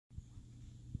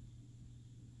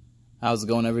How's it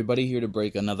going, everybody? Here to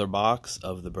break another box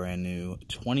of the brand new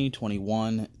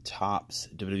 2021 Topps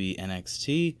WWE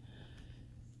NXT.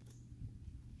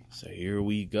 So here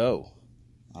we go.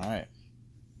 Alright.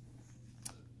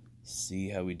 See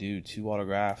how we do. 2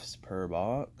 autographs per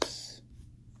box.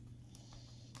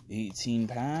 18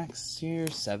 packs here.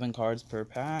 7 cards per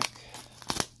pack.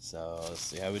 So let's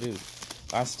see how we do.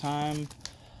 Last time,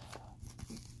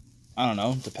 I don't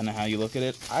know, depending on how you look at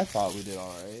it, I thought we did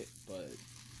alright, but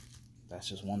that's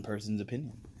just one person's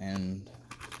opinion. And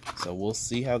so we'll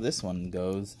see how this one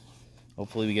goes.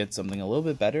 Hopefully we get something a little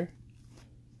bit better.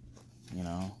 You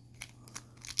know.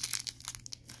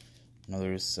 I know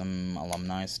there's some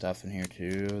alumni stuff in here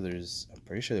too. I'm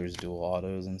pretty sure there's dual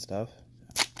autos and stuff.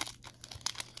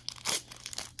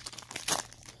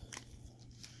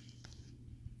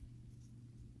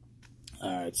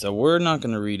 Alright, so we're not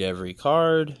going to read every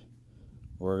card.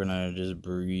 We're going to just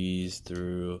breeze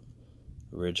through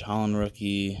Ridge Holland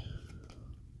rookie.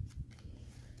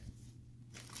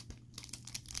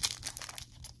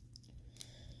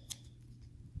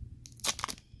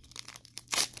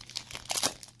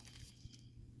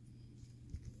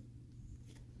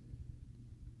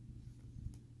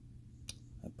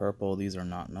 The purple, these are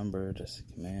not numbered. Just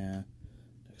Command,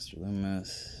 Dexter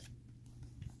Loomis.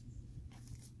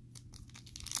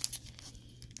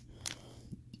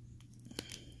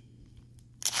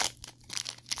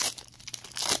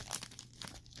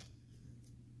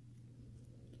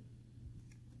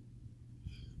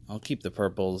 I'll keep the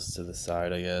purples to the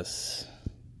side, I guess.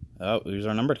 Oh, here's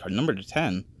our numbered card, number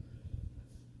 10.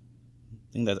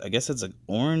 I guess it's an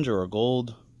orange or a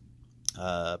gold.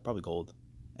 Probably gold.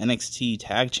 NXT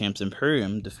Tag Champs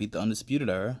Imperium defeat the Undisputed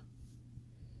Era.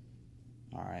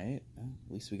 Alright.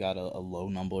 At least we got a low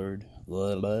numbered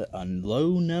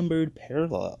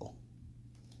parallel.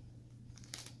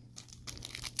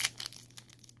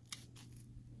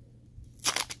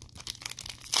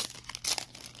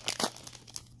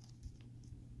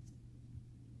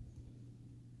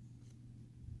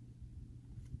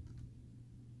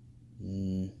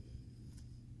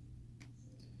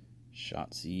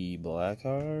 Shotzi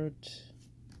Blackheart.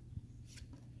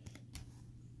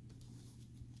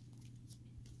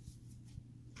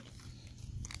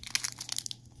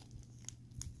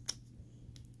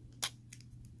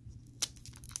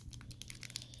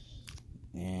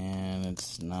 And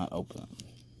it's not open.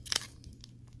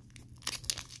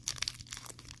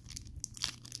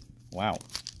 Wow.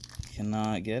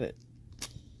 Cannot get it.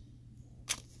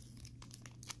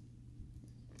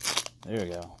 There we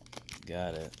go.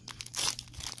 Got it.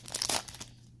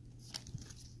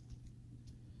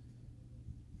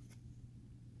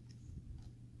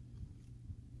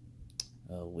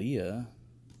 Leah.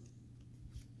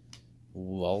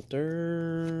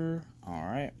 Walter.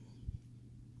 Alright.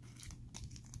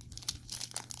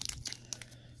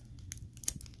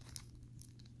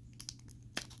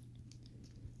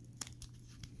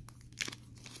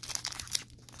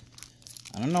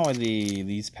 I don't know why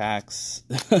these packs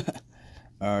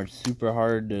are super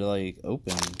hard to like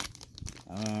open.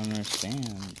 I don't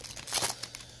understand.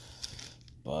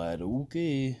 But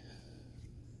okay.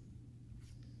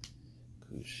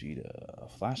 Kushida,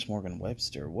 Flash Morgan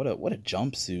Webster. What a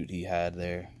jumpsuit he had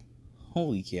there.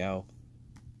 Holy cow.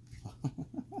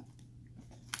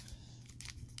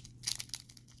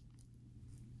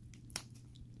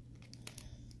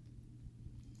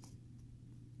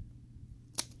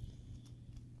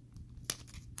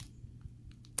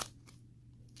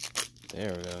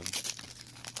 There we go.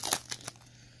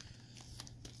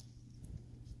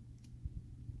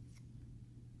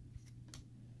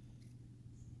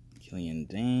 Killian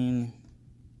Dane.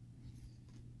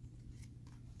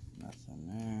 Nothing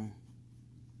there.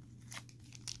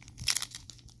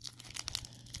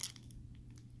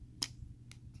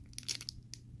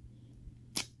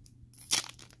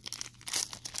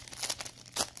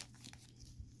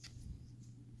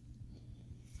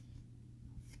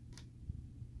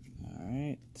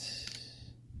 Alright.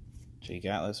 Jake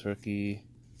Atlas rookie.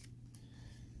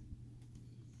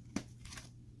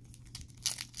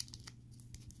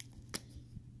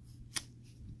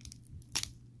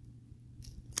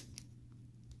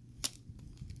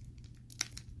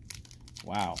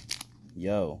 Wow.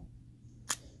 Yo,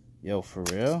 for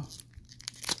real?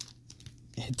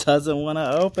 It doesn't want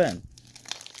to open.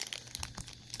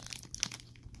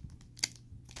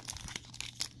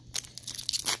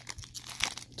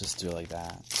 Just do it like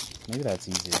that. Maybe that's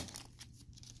easier.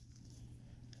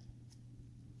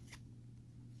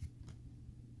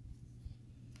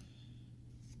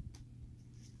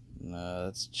 No,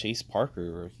 that's Chase Parker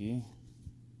rookie.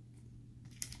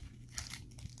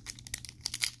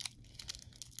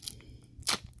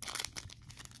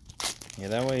 Yeah,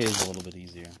 that way is a little bit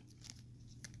easier.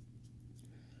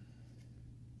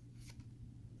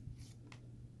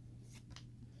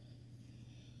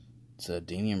 It's a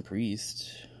Damian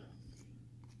Priest.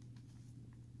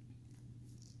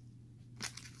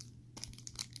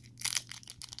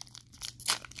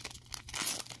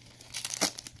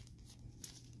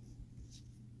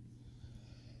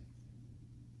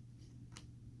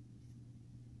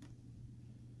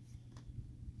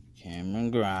 Cameron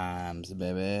Grimes,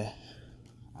 baby.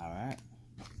 Alright.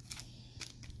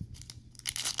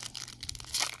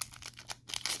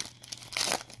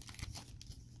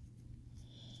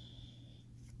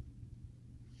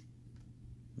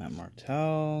 Matt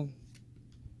Martell.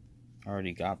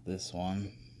 Already got this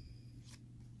one.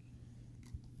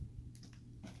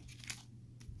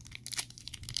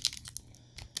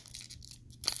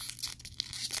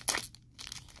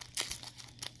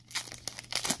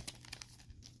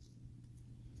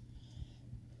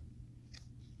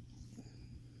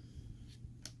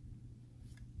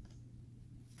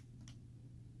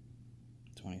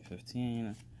 $20.15.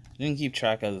 I didn't keep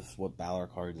track of what Balor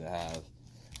cards I have,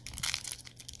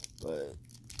 but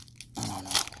I don't know.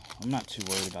 I'm not too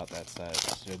worried about that set,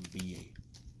 to be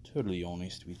totally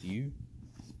honest with you.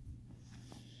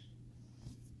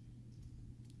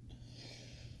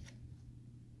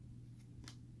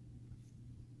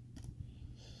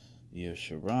 Io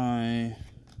Shirai.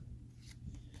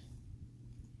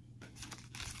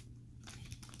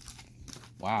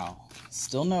 Wow.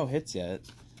 Still no hits yet.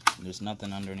 There's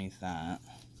nothing underneath that.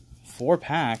 4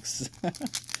 packs.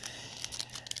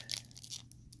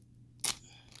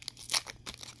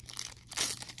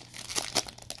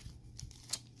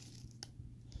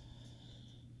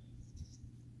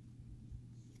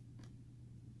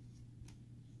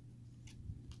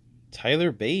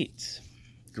 Tyler Bate.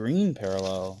 Green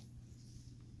parallel.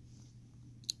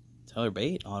 Tyler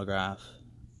Bate autograph.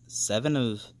 7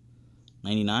 of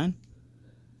 99.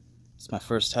 It's my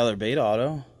first Tyler Bate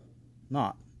auto.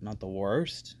 Not the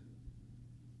worst.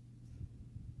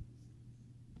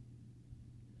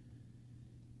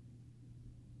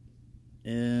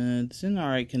 It's in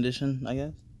alright condition, I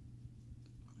guess.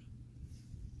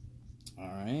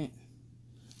 Alright.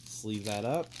 Sleeve that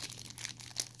up.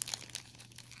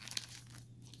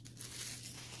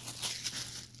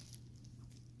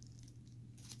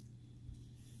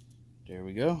 There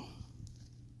we go.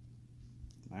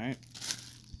 Alright.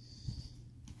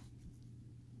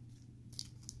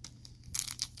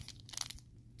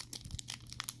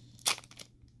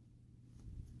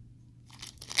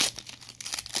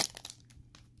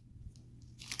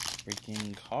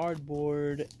 Freaking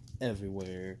cardboard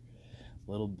everywhere.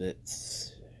 Little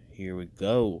bits. Here we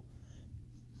go.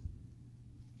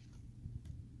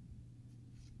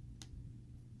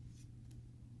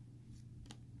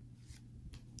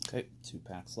 Okay, 2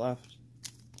 packs left.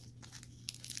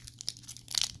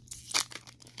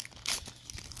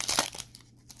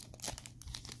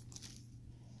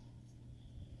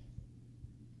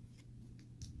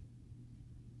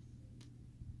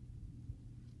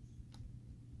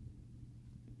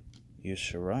 Io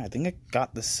Shirai. I think I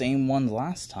got the same one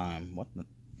last time. What the?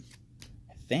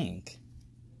 I think.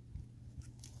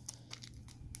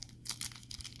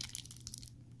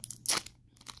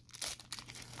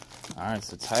 Alright,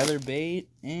 so Tyler Bate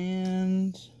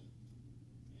and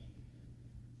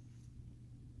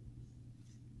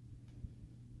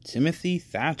Timothy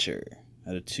Thatcher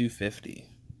at a 250.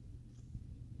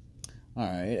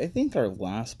 Alright, I think our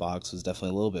last box was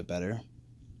definitely a little bit better,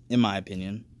 in my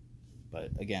opinion. But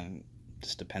again, it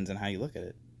just depends on how you look at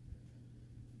it.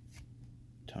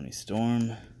 Tony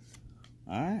Storm.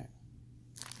 Alright.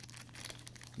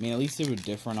 I mean, at least they were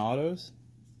different autos.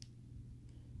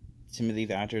 Timothy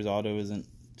Thatcher's auto isn't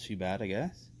too bad, I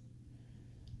guess.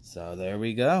 So there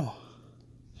we go.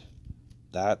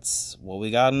 That's what we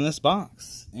got in this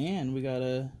box. And we got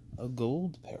a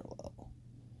gold parallel.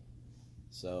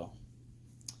 So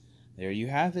there you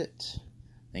have it.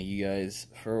 Thank you guys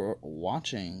for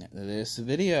watching this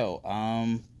video.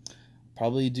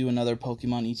 Probably do another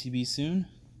Pokemon ETB soon.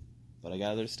 But I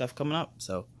got other stuff coming up.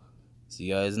 So see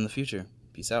you guys in the future.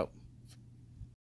 Peace out.